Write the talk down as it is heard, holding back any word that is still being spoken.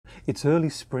It's early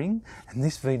spring and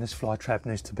this Venus flytrap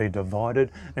needs to be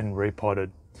divided and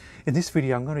repotted. In this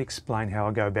video I'm going to explain how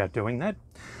I go about doing that.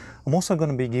 I'm also going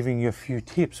to be giving you a few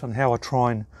tips on how I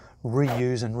try and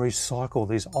reuse and recycle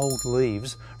these old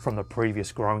leaves from the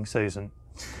previous growing season.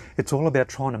 It's all about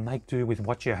trying to make do with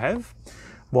what you have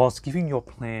whilst giving your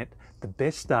plant the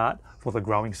best start for the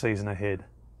growing season ahead.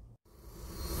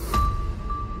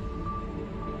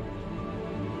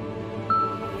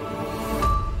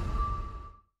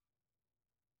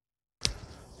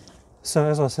 So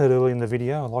as I said earlier in the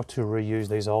video, I like to reuse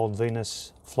these old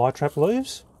Venus flytrap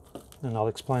leaves, and I'll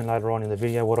explain later on in the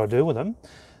video what I do with them.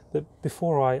 But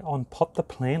before I unpot the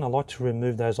plant, I like to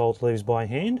remove those old leaves by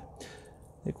hand.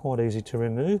 They're quite easy to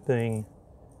remove, being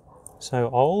so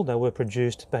old. They were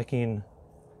produced back in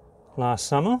last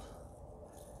summer.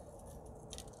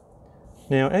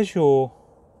 Now as you're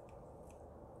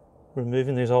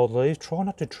removing these old leaves, try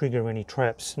not to trigger any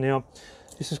traps. Now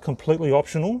this is completely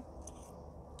optional.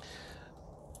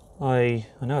 I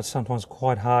know it's sometimes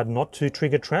quite hard not to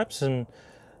trigger traps, and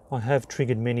I have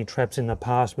triggered many traps in the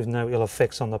past with no ill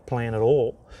effects on the plant at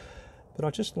all. But I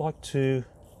just like to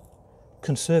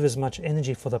conserve as much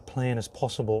energy for the plant as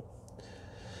possible.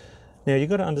 Now you've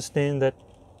got to understand that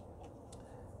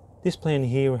this plant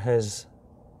here has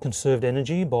conserved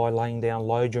energy by laying down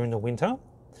low during the winter.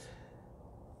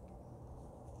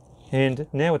 And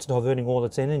now it's diverting all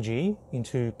its energy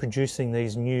into producing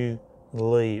these new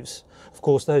leaves. Of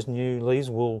course, those new leaves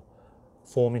will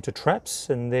form into traps,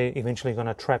 and they're eventually going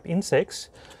to trap insects,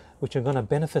 which are going to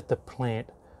benefit the plant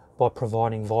by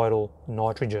providing vital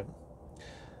nitrogen.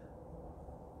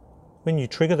 When you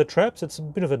trigger the traps, it's a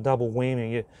bit of a double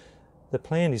whammy. The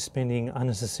plant is spending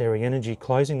unnecessary energy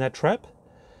closing that trap,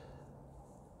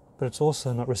 but it's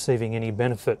also not receiving any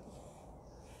benefit.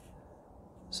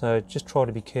 So just try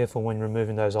to be careful when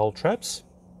removing those old traps.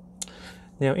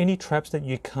 Now any traps that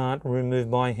you can't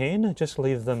remove by hand, just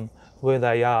leave them where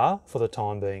they are for the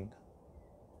time being.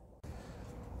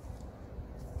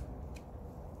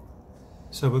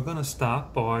 So we're going to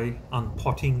start by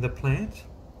unpotting the plant.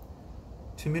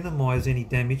 To minimise any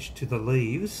damage to the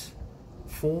leaves,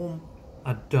 form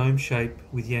a dome shape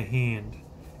with your hand,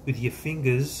 with your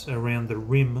fingers around the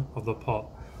rim of the pot.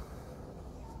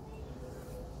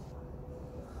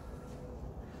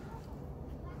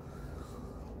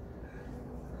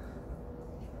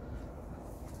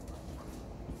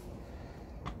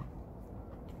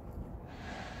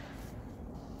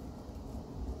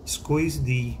 Squeeze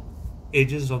the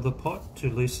edges of the pot to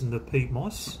loosen the peat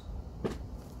moss.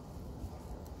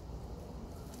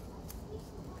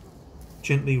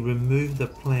 Gently remove the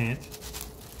plant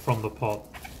from the pot.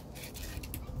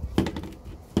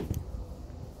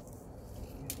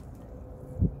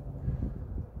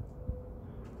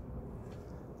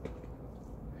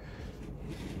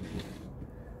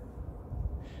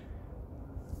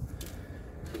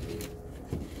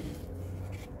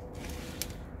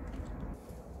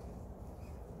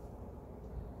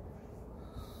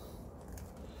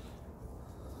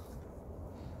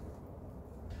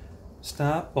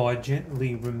 Start by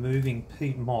gently removing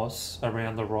peat moss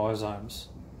around the rhizomes.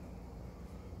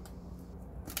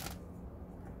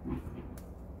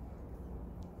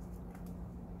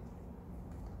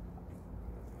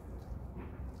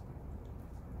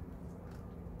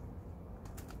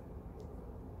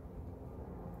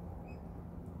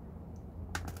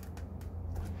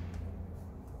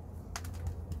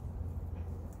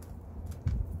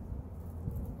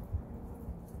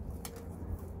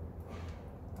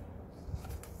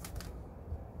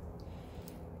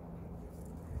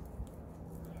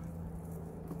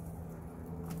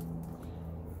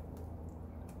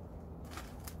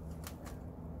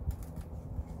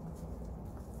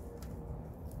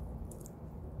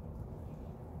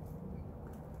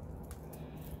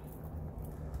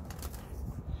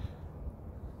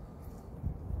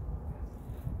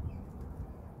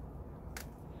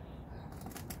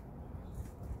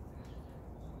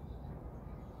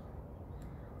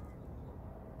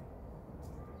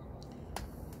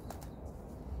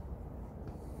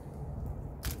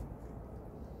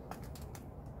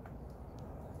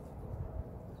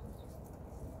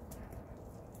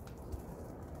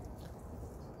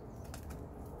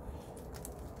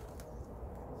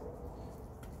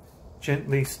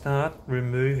 Gently start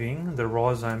removing the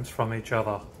rhizomes from each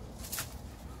other.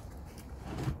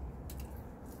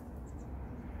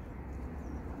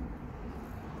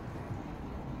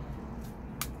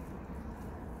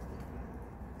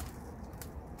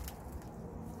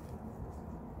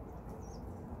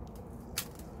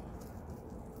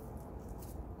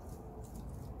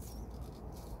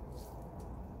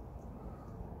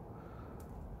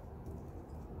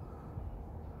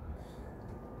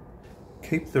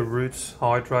 Keep the roots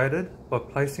hydrated by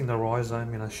placing the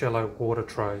rhizome in a shallow water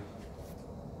tray.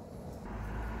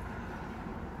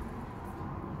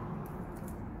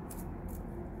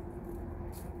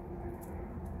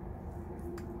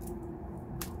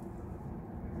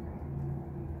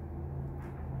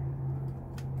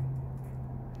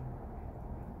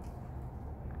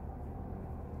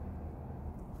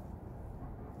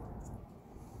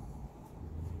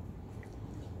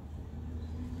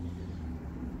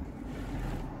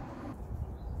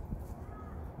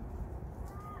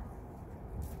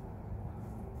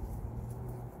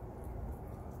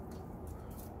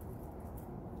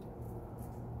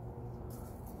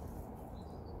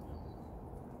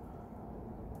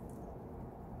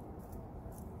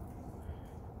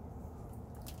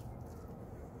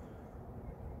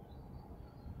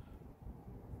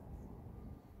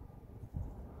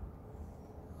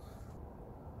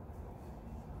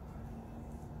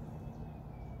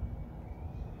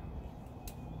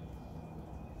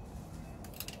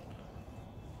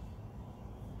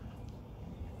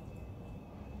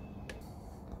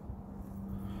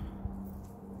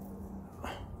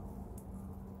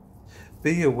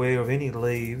 Be aware of any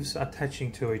leaves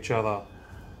attaching to each other.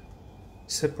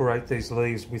 Separate these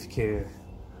leaves with care.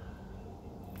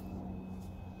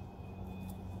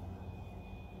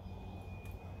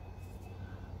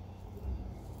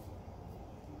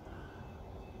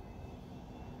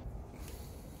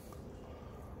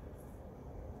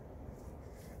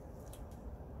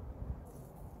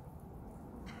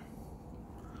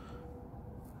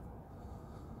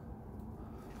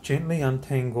 Gently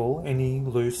untangle any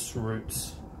loose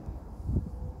roots.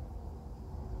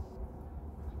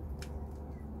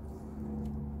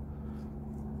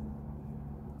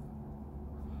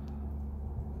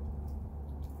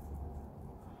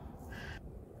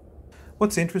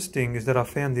 What's interesting is that I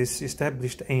found this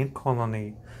established ant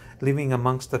colony living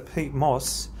amongst the peat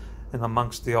moss and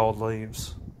amongst the old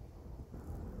leaves.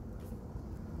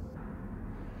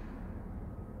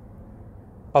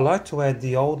 I like to add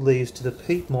the old leaves to the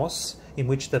peat moss in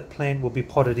which the plant will be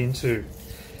potted into.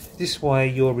 This way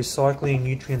you're recycling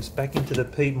nutrients back into the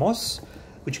peat moss,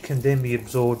 which can then be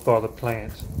absorbed by the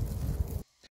plant.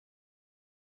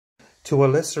 To a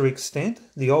lesser extent,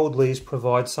 the old leaves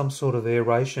provide some sort of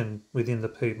aeration within the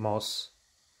peat moss.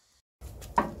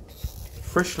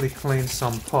 Freshly clean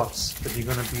some pots that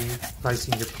you're going to be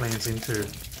placing your plants into.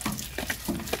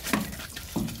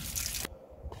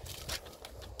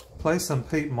 Place some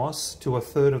peat moss to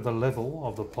 1/3 of the level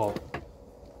of the pot.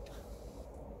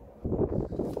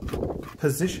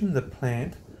 Position the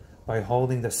plant by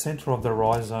holding the centre of the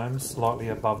rhizome slightly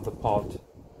above the pot.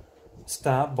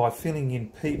 Start by filling in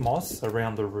peat moss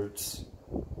around the roots.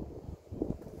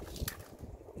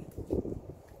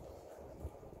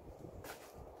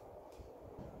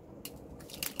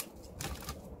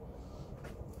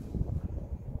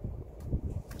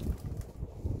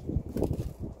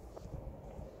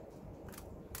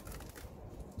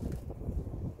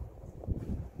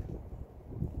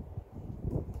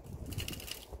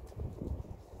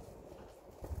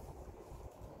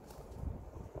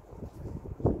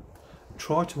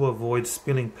 Try to avoid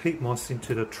spilling peat moss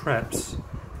into the traps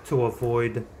to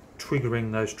avoid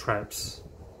triggering those traps.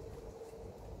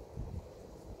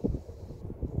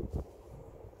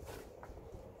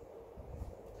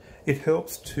 It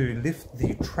helps to lift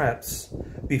the traps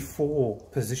before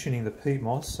positioning the peat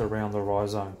moss around the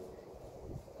rhizome.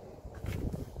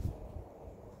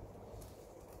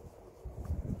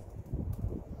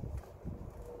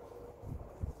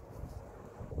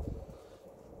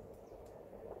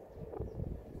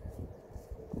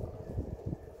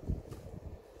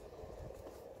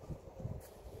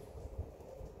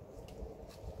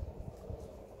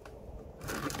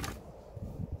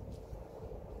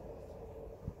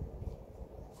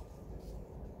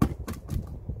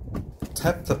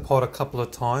 Tap the pot a couple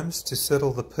of times to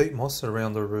settle the peat moss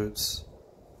around the roots.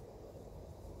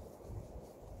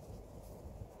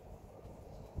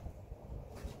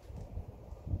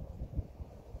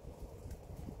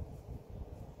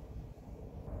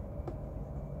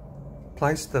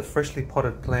 Place the freshly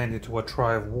potted plant into a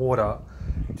tray of water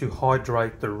to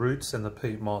hydrate the roots and the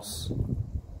peat moss.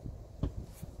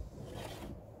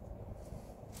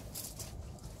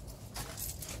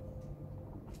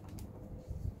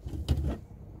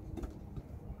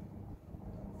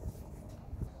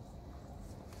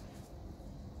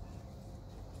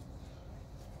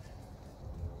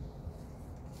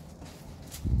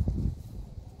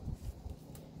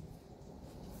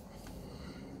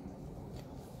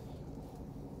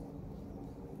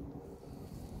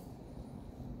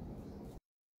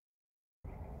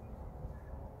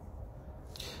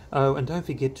 Oh, and don't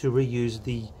forget to reuse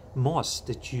the moss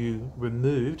that you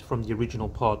removed from the original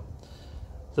pot.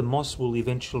 The moss will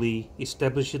eventually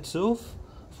establish itself,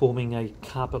 forming a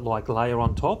carpet-like layer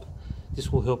on top.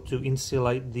 This will help to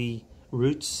insulate the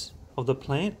roots of the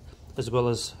plant, as well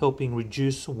as helping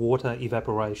reduce water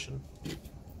evaporation.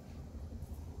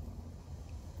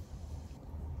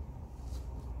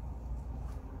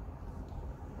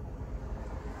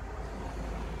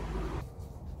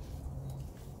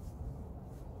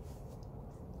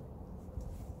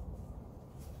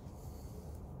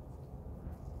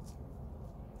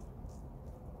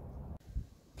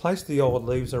 Place the old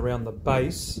leaves around the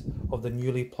base of the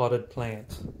newly potted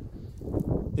plant.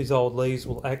 These old leaves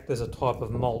will act as a type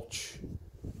of mulch,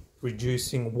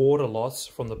 reducing water loss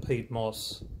from the peat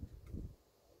moss.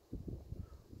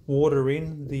 Water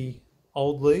in the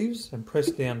old leaves and press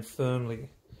down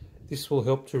firmly. This will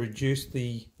help to reduce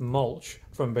the mulch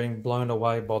from being blown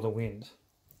away by the wind.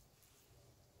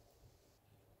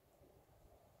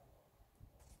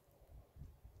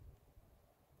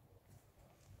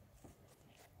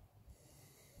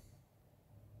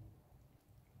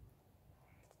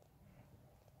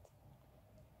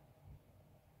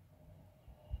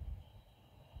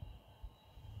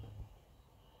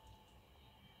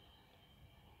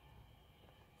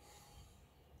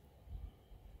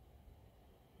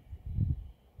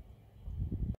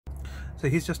 So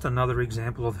here's just another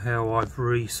example of how I've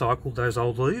recycled those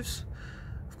old leaves.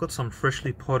 I've got some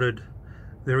freshly potted,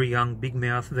 very young big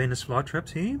mouth Venus Flytraps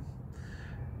here.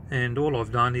 And all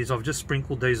I've done is I've just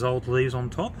sprinkled these old leaves on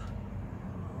top.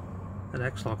 It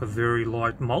acts like a very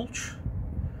light mulch.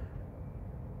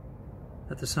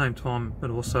 At the same time,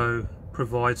 it also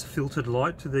provides filtered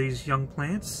light to these young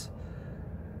plants.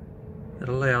 It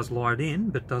allows light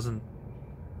in, but doesn't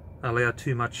allow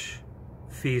too much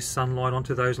fierce sunlight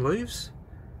onto those leaves.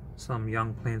 Some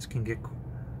young plants can get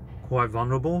quite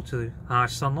vulnerable to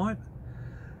harsh sunlight,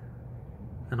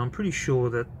 and I'm pretty sure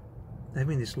that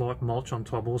having this light mulch on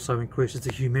top also increases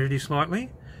the humidity slightly,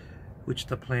 which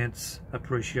the plants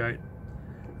appreciate.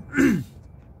 And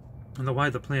the way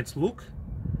the plants look,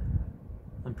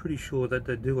 I'm pretty sure that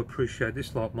they do appreciate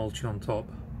this light mulch on top.